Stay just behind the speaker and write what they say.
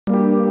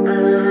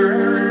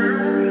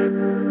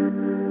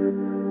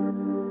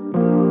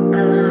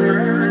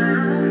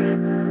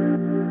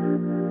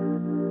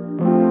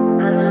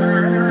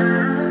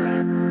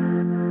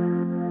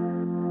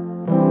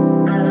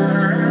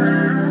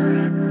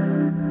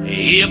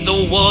If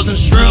there wasn't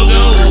struggle,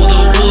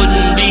 there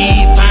wouldn't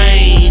be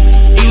pain.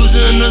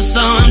 Using the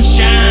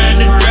sunshine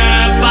to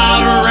drive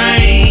out the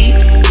rain.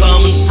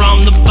 Coming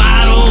from the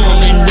bottom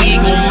and we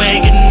gon'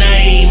 make a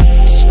name.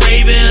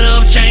 Scraping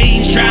up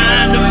change,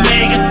 trying to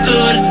make it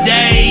through the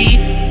day.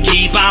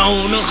 Keep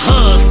on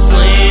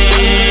hustling,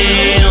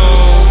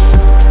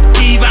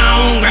 keep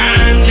on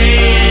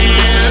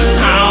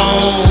grinding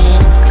on.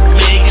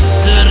 Make it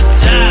to the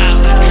top,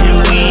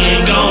 and we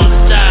ain't gonna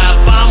stop.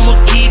 I'ma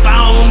keep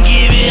on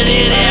giving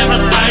it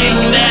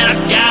everything that I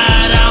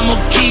got. I'ma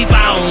keep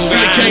on grinding.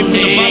 Really came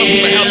from the bottom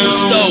of the house with a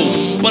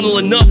stove,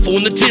 bundling up for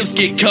when the temps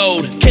get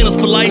cold. Candles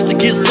for lights to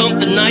get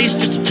something nice,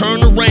 just to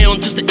turn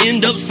around, just to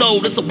end up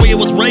sold. That's the way I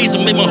was raised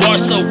and made my heart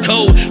so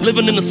cold.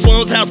 Living in the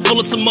slums, house full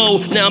of some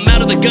mold. Now I'm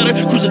out of the gutter,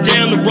 cruising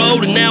down the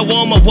road, and now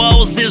on my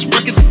walls is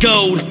records of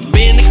gold.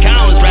 Been to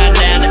Collins, right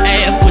down the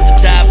Ave with the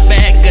top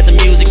back, got the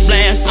music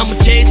blast. I'ma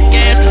chase the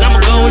gas, cause I'ma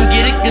go and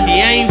get it, cause you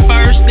ain't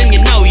first, then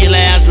you know you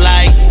last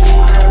like.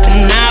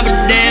 And I'll be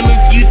damned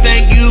if you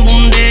think you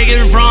gon' take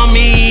it from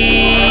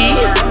me.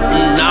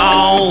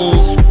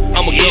 No,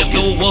 I'ma go. If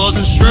there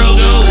wasn't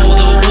struggle,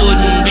 there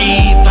wouldn't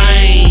be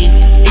pain.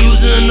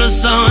 Using the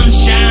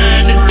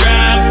sunshine to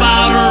drive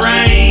out the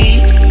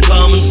rain.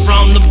 Coming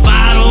from the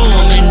bottom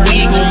and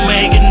we gon'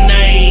 make a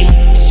name.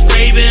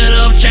 Scraping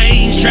up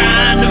change,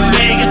 trying to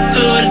make it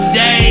through the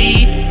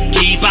day.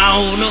 Keep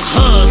on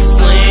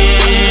hustling,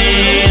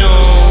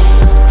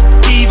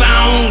 keep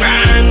on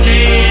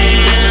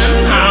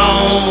grinding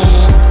on.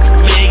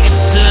 Make it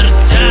to the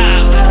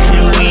top,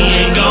 and we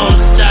ain't gonna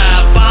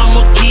stop.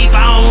 I'ma keep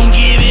on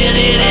giving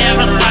it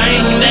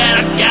everything that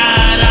I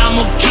got.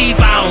 I'ma keep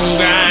on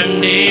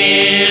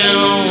grinding.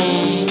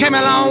 Came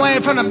a long way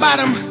from the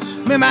bottom.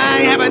 Remember, I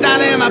ain't have a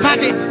dollar in my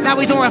pocket. Now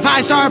we throwing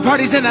 5-star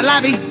parties in the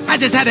lobby. I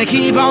just had to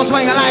keep on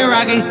swinging like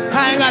Rocky.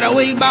 I ain't got a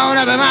weak bone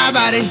up in my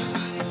body.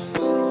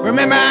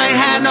 Remember, I ain't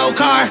had no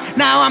car.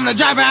 Now I'm the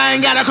driver, I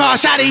ain't gotta call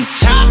Shotty.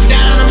 Top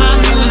down and my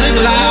music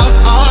loud.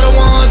 All the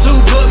ones who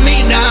put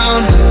me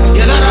down.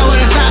 You thought I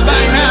would've stopped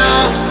by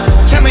now.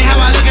 Tell me how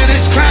I look in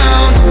this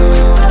crown.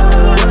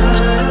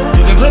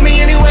 You can put me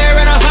anywhere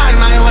and I'll find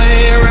my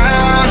way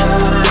around.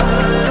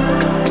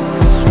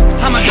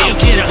 I'ma go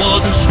get it. If there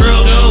wasn't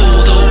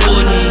struggle, there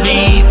wouldn't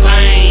be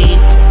pain.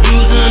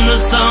 Using the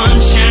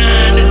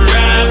sunshine to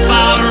drive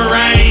out the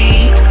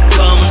rain.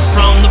 Coming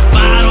from the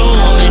bottom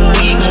and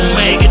we gon'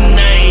 make a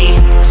name.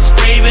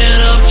 Scraping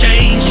up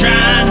change,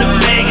 trying to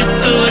make it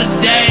through the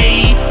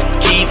day.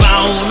 Keep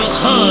on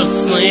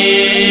hustling,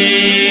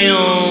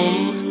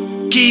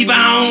 keep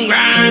on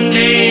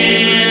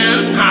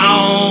grinding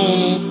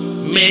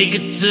on. Make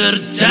it to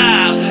the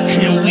top,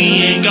 and we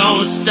ain't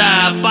gonna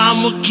stop.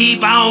 I'ma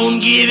keep on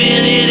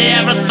giving it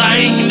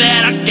everything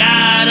that I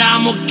got.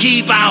 I'ma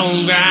keep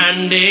on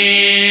grinding.